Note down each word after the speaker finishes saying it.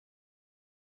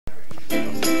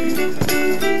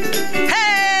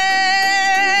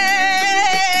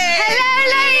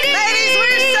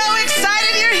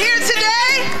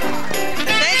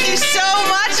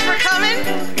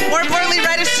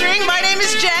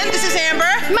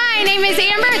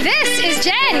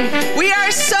We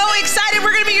are so excited.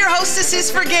 We're going to be your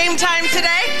hostesses for game time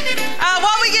today.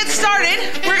 While we get started,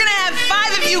 we're going to have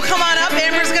 5 of you come on up.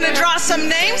 Amber's going to draw some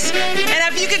names. And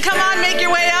if you could come on, make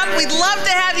your way up. We'd love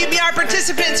to have you be our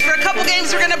participants for a couple games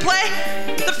we're going to play.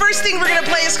 The first thing we're going to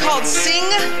play is called Sing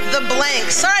the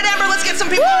Blanks. All right, Amber, let's get some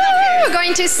people on up here. We're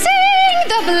going to sing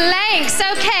the blanks.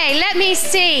 Okay, let me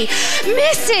see.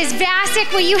 Mrs.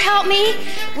 Bassick, will you help me?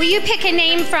 Will you pick a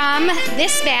name from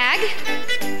this bag?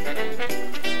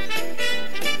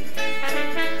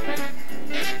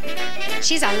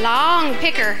 She's a long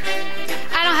picker.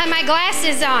 I don't have my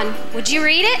glasses on. Would you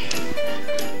read it?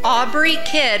 Aubrey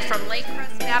Kidd from Lake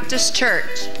Crest Baptist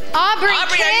Church. Aubrey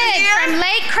Kidd from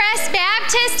Lake Crest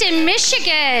Baptist in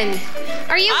Michigan.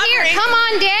 Are you here? Come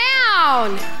on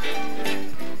down.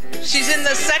 She's in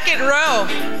the second row.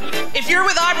 If you're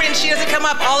with Aubrey and she doesn't come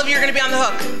up, all of you are going to be on the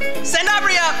hook. Send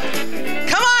Aubrey up.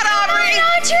 Come on, Aubrey. Come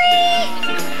on,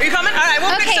 Audrey. Are you coming? All right,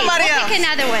 we'll pick somebody else. Pick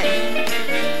another one.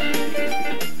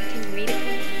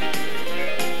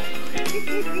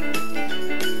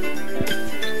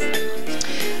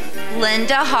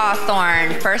 Linda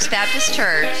Hawthorne, First Baptist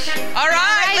Church. All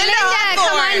right, Linda,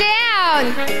 come on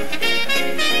down.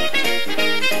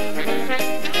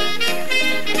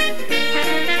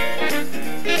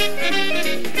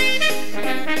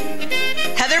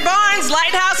 Heather Barnes,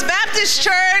 Lighthouse Baptist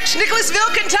Church, Nicholasville,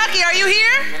 Kentucky. Are you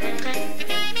here?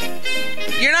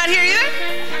 You're not here either?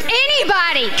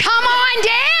 Anybody, come on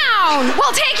down.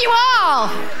 We'll take you all.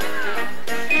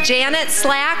 Janet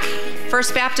Slack,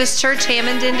 First Baptist Church,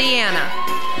 Hammond, Indiana.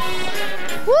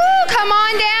 Woo, come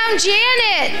on down,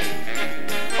 Janet.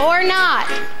 Or not.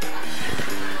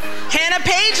 Hannah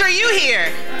Page, are you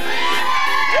here?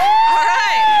 Woo! All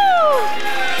right.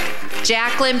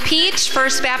 Jacqueline Peach,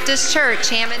 First Baptist Church,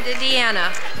 Hammond,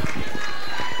 Indiana.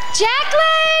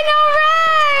 Jacqueline, all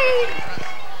right.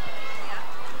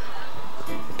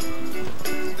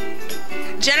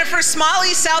 Jennifer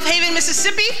Smalley, South Haven,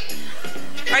 Mississippi.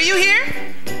 Are you here?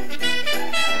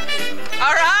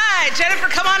 All right, Jennifer,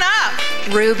 come on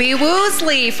up. Ruby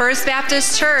Woosley, First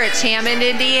Baptist Church, Hammond,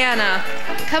 Indiana.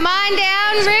 Come on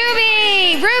down,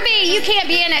 Ruby. Ruby, you can't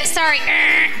be in it, sorry.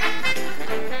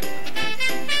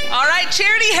 All right,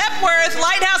 Charity Hepworth,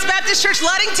 Lighthouse Baptist Church,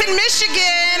 Ludington,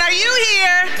 Michigan. Are you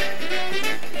here?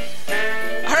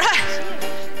 All right.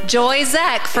 Joy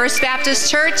Zeck, First Baptist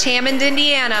Church, Hammond,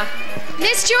 Indiana.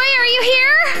 Miss Joy, are you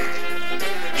here?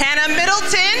 Hannah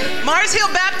Middleton, Mars Hill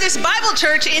Baptist Bible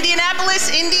Church, Indianapolis,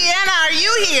 Indiana. Are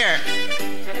you here?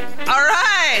 All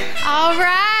right. All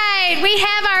right. We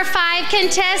have our 5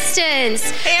 contestants.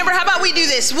 Hey, Amber, how about we do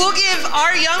this? We'll give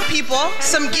our young people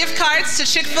some gift cards to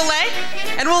Chick-fil-A,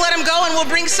 and we'll let them go, and we'll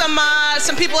bring some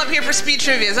people up here for speed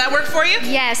trivia. Does that work for you?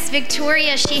 Yes.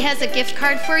 Victoria, she has a gift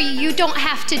card for you. You don't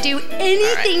have to do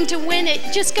anything to win it.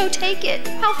 Just go take it.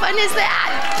 How fun is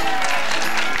that?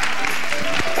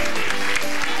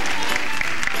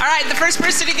 All right, the first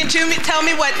person who can tell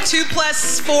me what 2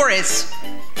 + 4 is.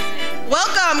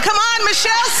 Welcome. Come on,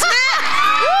 Michelle Smith.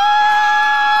 Woo!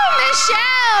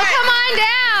 Michelle, come on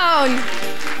down.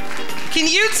 Can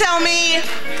you tell me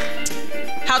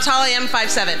how tall I am?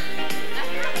 5'7".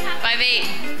 5'8".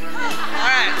 All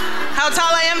right. How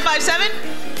tall I am? 5'7".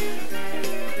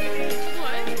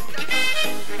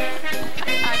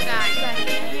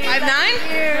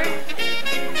 5'9".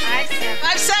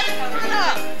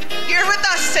 5'7". You're with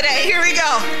us today. Here we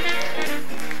go.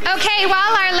 Okay,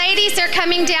 while our ladies are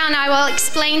coming down, I will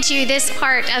explain to you this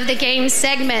part of the game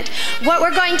segment. What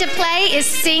we're going to play is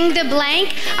Sing the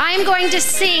Blank. I'm going to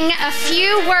sing a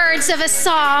few words of a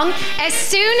song. As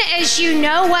soon as you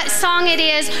know what song it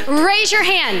is, raise your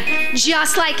hand,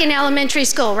 just like in elementary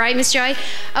school, right, Miss Joy?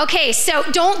 Okay, so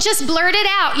don't just blurt it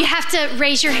out. You have to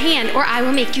raise your hand, or I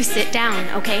will make you sit down,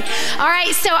 okay? All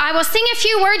right, so I will sing a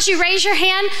few words. You raise your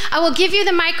hand. I will give you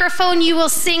the microphone. You will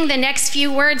sing the next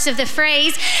few words of the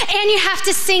phrase. And you have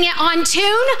to sing it on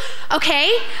tune,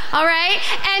 okay? All right?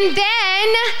 And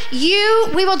then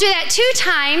we will do that 2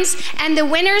 times, and the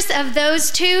winners of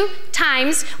those 2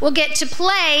 times will get to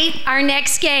play our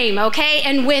next game, okay?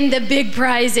 And win the big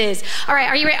prizes. All right,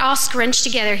 are you ready? All scrunched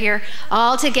together here.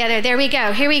 All together. There we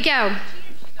go. Here we go.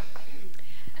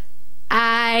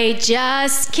 I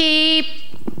just keep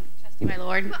trusting my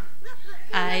Lord.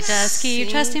 I just keep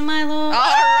trusting my Lord. All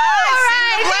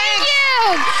right, thank you.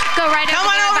 Go right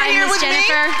over there by Miss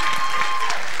Jennifer.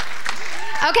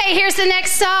 Okay, here's the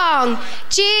next song.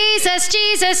 Jesus,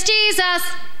 Jesus, Jesus.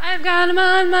 I've got him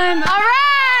on my mind. All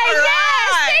right, All right.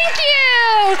 yes, thank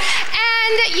you.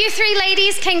 And you three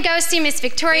ladies can go see Miss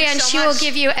Victoria, Thanks and so she will much.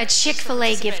 give you a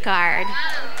Chick-fil-A gift card.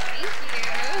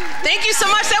 Thank you so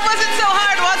much. That wasn't so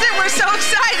hard, was it? We're so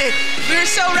excited. We were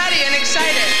so ready and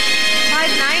excited.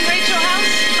 5'9", Rachel House?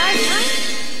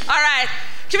 5'9"? All right.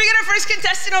 Can we get our first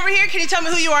contestant over here? Can you tell me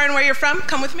who you are and where you're from?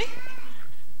 Come with me.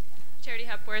 Charity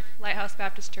Hepworth, Lighthouse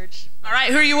Baptist Church, All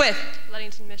right. Who are you with?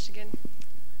 Ludington, Michigan.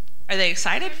 Are they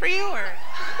excited for you, or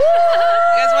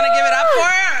you guys want to give it up for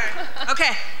her? Or?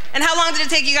 Okay. And how long did it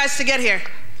take you guys to get here?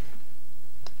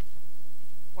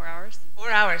 4 hours.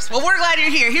 4 hours. Well, we're glad you're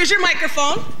here. Here's your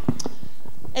microphone.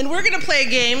 And we're going to play a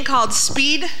game called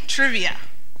Speed Trivia.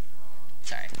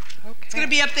 Sorry. Okay. It's going to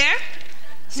be up there.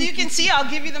 So you can see, I'll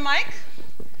give you the mic.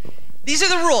 These are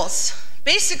the rules.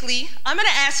 Basically, I'm going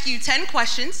to ask you 10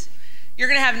 questions. You're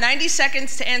going to have 90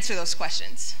 seconds to answer those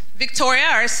questions. Victoria,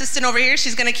 our assistant over here,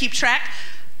 she's going to keep track.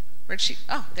 Where'd she?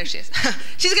 Oh, there she is.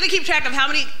 She's going to keep track of how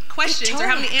many questions or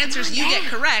how many answers you get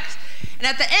correct. And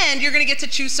at the end, you're going to get to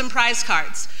choose some prize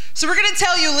cards. So we're going to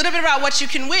tell you a little bit about what you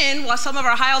can win while some of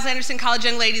our Hiles-Anderson College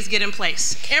young ladies get in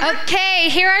place. Amber? Okay,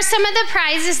 here are some of the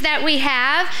prizes that we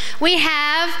have. We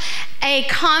have a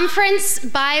conference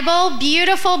Bible,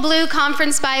 beautiful blue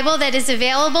conference Bible that is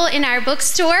available in our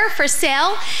bookstore for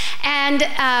sale. And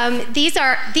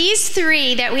these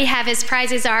three that we have as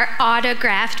prizes are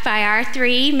autographed by our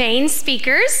three main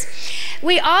speakers.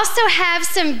 We also have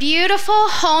some beautiful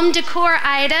home decor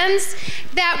items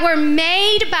that were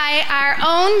made by our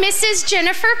own Mrs.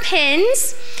 Jennifer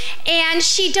Pins, and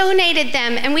she donated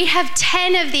them, and we have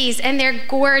 10 of these, and they're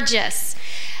gorgeous.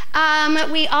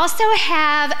 We also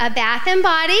have a Bath &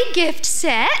 Body gift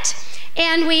set,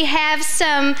 and we have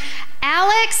some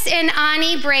Alex and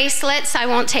Ani bracelets. I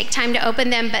won't take time to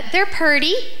open them, but they're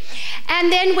pretty.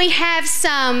 And then we have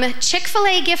some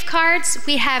Chick-fil-A gift cards.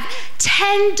 We have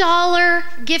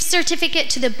 $10 gift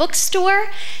certificate to the bookstore,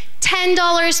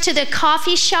 $10 to the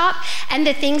coffee shop, and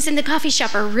the things in the coffee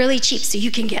shop are really cheap, so you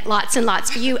can get lots and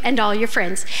lots for you and all your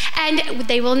friends. And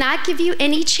they will not give you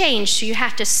any change, so you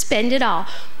have to spend it all,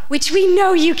 which we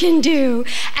know you can do.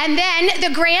 And then the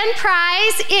grand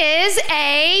prize is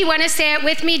you want to say it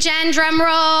with me, Jen? Drum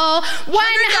roll. $100.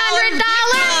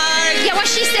 Yeah, what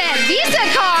she said, Visa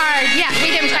card. Yeah, we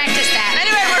didn't practice that.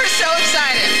 Anyway, we're so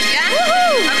excited. Yeah?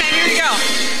 Woohoo! Okay, here we go.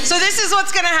 So this is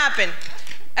what's going to happen.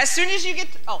 As soon as you get,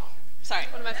 sorry.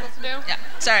 What am I supposed to do? Yeah,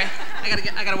 sorry.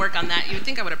 I gotta work on that. You would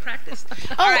think I would have practiced.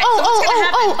 All right, so what's gonna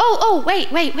happen?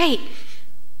 Wait.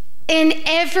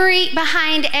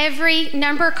 Behind every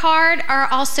number card are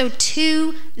also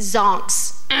 2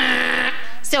 zonks.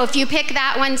 So if you pick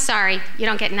that one, sorry, you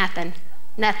don't get nothing.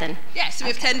 Nothing. Yeah, so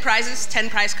we have 10 prizes, 10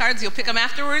 prize cards. You'll pick them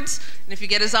afterwards. And if you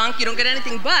get a zonk, you don't get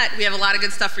anything, but we have a lot of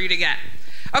good stuff for you to get.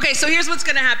 Okay, so here's what's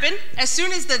gonna happen. As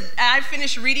soon as I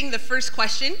finish reading the first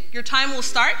question, your time will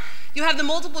start. You have the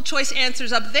multiple choice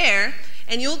answers up there,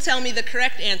 and you'll tell me the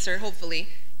correct answer, hopefully,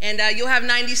 and you'll have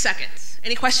 90 seconds.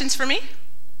 Any questions for me?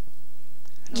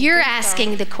 You're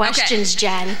asking the questions, okay.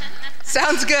 Jen.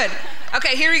 Sounds good.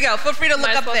 Okay, here we go. Feel free to look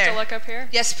up there. Am I supposed to look up here?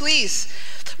 Yes, please.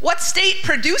 What state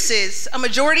produces a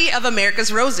majority of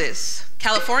America's roses?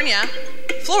 California,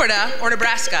 Florida, or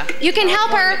Nebraska? You can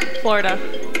help her. Florida.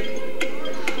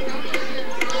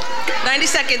 90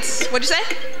 seconds. What'd you say?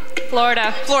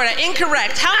 Florida. Florida.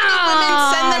 Incorrect. How many women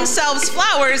send themselves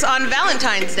flowers on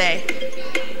Valentine's Day?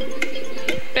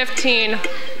 15.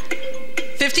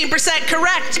 15%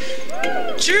 correct.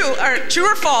 True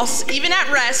or false, even at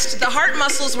rest, the heart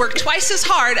muscles work twice as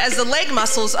hard as the leg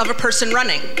muscles of a person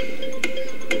running.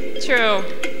 True.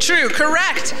 True,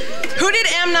 correct. Who did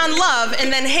Amnon love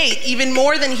and then hate even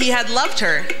more than he had loved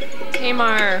her?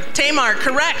 Tamar. Tamar,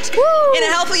 correct. Woo! In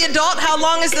a healthy adult, how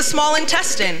long is the small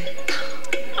intestine?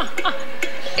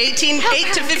 8 to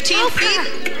 15 feet?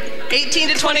 18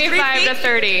 to 23 25 feet? to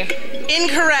 30.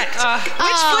 Incorrect.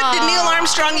 Which foot did Neil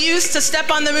Armstrong use to step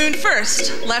on the moon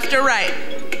first? Left or right?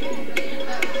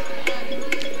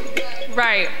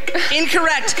 Right.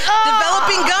 Incorrect.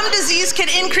 Developing gum disease can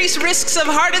increase risks of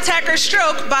heart attack or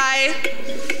stroke by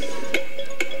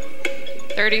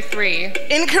 33.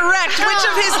 Incorrect. Which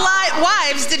of his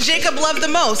wives did Jacob love the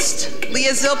most?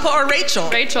 Leah, Zilpah, or Rachel?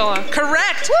 Rachel.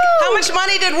 Correct. Woo! How much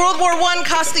money did World War I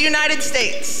cost the United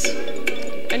States?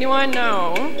 Anyone?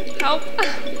 No. Help.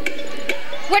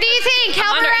 What do you think?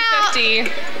 Help her out.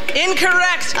 150.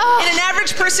 Incorrect. In an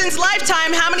average person's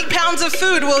lifetime, how many pounds of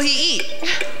food will he eat?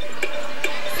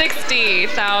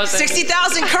 60,000.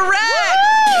 60,000. Correct.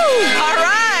 Woo! All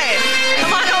right.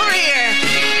 Come on over here.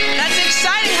 That's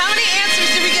exciting. How many answers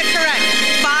did we get correct?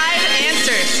 5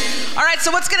 answers. right,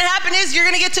 so what's going to happen is you're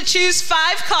going to get to choose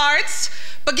 5 cards,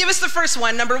 but give us the first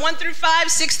one. Number 1 through 5,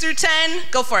 6 through 10.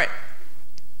 Go for it.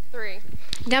 3.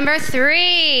 Number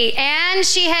 3, and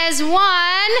she has won.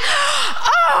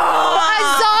 Oh, a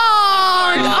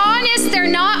zonk. Honest, they're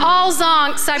not all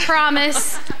zonks, I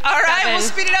promise. All right, 7. we'll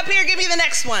speed it up here. Give me the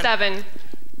next one. 7.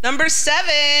 Number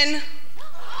 7.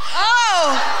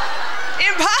 Oh,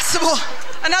 impossible.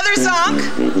 Another zonk.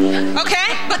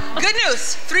 Okay, but good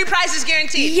news. 3 prizes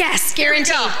guaranteed. Yes,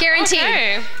 guaranteed. Guaranteed.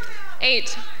 Okay.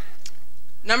 8.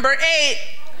 Number 8.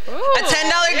 Ooh, A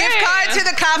 $10 gift card to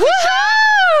the coffee Woo-hoo! shop.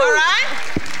 All right.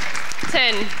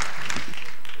 10.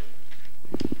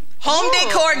 Home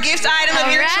decor gift item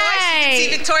of your choice. You can right. see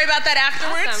Victoria about that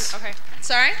afterwards. Awesome. Okay.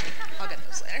 Sorry. I'll get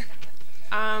those later.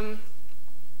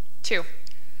 2.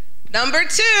 Number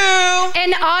 2.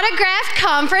 An autographed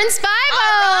conference Bible.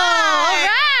 All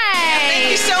right.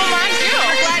 Thank you so much.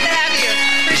 We're glad to have you.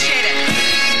 Appreciate it.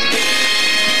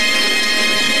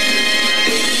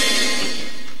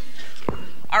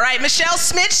 All right, Michelle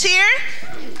Smith's here.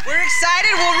 We're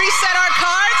excited. We'll reset our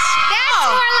cards. That's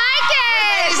more like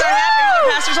it. Ladies are happy. You're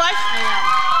the pastor's wife?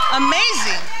 I am.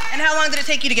 Amazing. And how long did it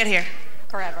take you to get here?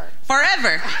 Forever.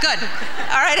 Forever. Good.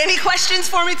 All right, any questions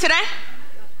for me today?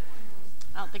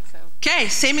 I don't think so. Okay,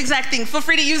 same exact thing. Feel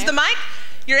free to use the mic.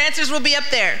 Your answers will be up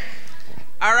there.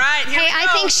 All right, here Hey, we I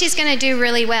go. think she's going to do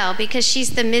really well because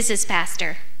she's the Mrs.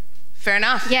 Pastor. Fair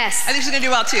enough. Yes. I think she's going to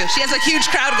do well, too. She has a huge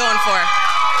crowd going for her.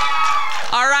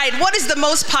 All right, what is the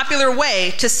most popular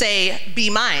way to say, be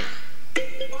mine?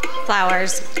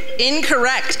 Flowers.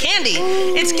 Incorrect. Candy.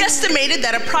 It's guesstimated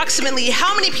that approximately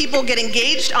how many people get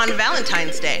engaged on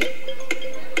Valentine's Day?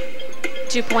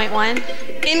 2.1.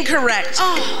 Incorrect.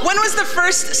 When was the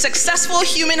first successful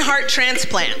human heart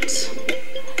transplant?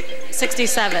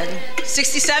 67.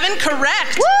 67?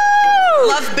 Correct. Woo!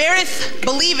 Love beareth,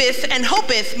 believeth, and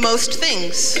hopeth most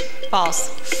things.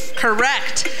 False.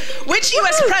 Correct. Which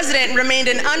U.S. president remained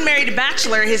an unmarried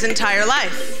bachelor his entire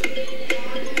life?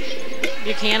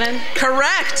 Buchanan.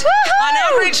 Correct. Woohoo! On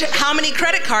average, how many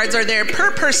credit cards are there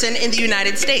per person in the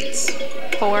United States?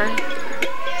 4.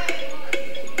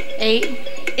 8.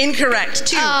 Incorrect.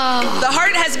 2. Oh. The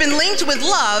heart has been linked with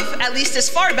love at least as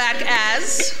far back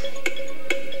as...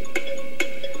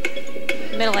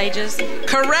 Middle Ages.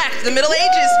 Correct. The Middle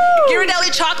Ages.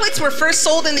 Ghirardelli chocolates were first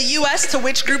sold in the U.S. to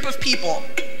which group of people?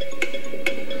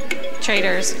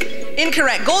 Traders.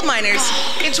 Incorrect. Gold miners.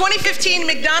 In 2015,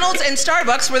 McDonald's and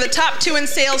Starbucks were the top 2 in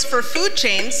sales for food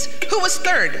chains. Who was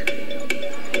third?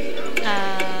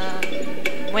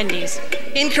 Wendy's.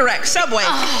 Incorrect. Subway.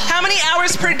 How many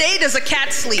hours per day does a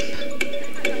cat sleep?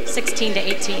 16 to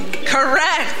 18.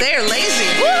 Correct. They're lazy.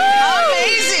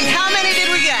 Amazing. How many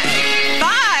did we get? 5.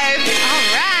 All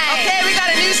right. Okay, we got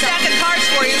a new stack of cards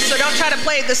for you, so don't try to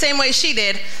play it the same way she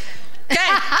did.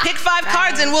 Okay, pick 5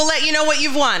 cards and we'll let you know what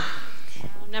you've won.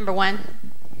 Number 1.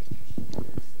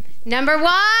 Number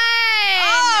 1.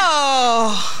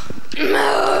 Oh.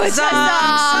 It's a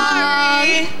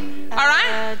Sorry. All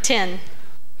right. 10.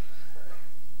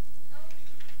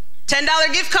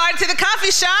 $10 gift card to the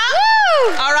coffee shop.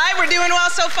 Woo! All right, we're doing well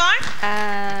so far.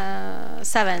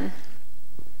 7.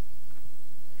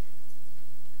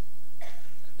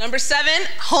 Number 7,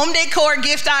 home decor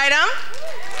gift item.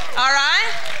 All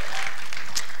right.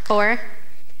 4.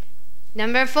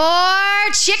 Number 4,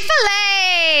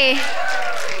 Chick-fil-A.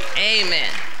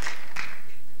 Amen.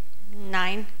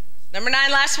 9. Number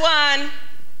 9, last one.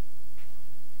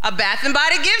 A Bath and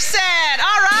Body gift set.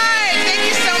 All right. Thank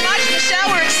you so much, Michelle.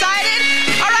 We're excited.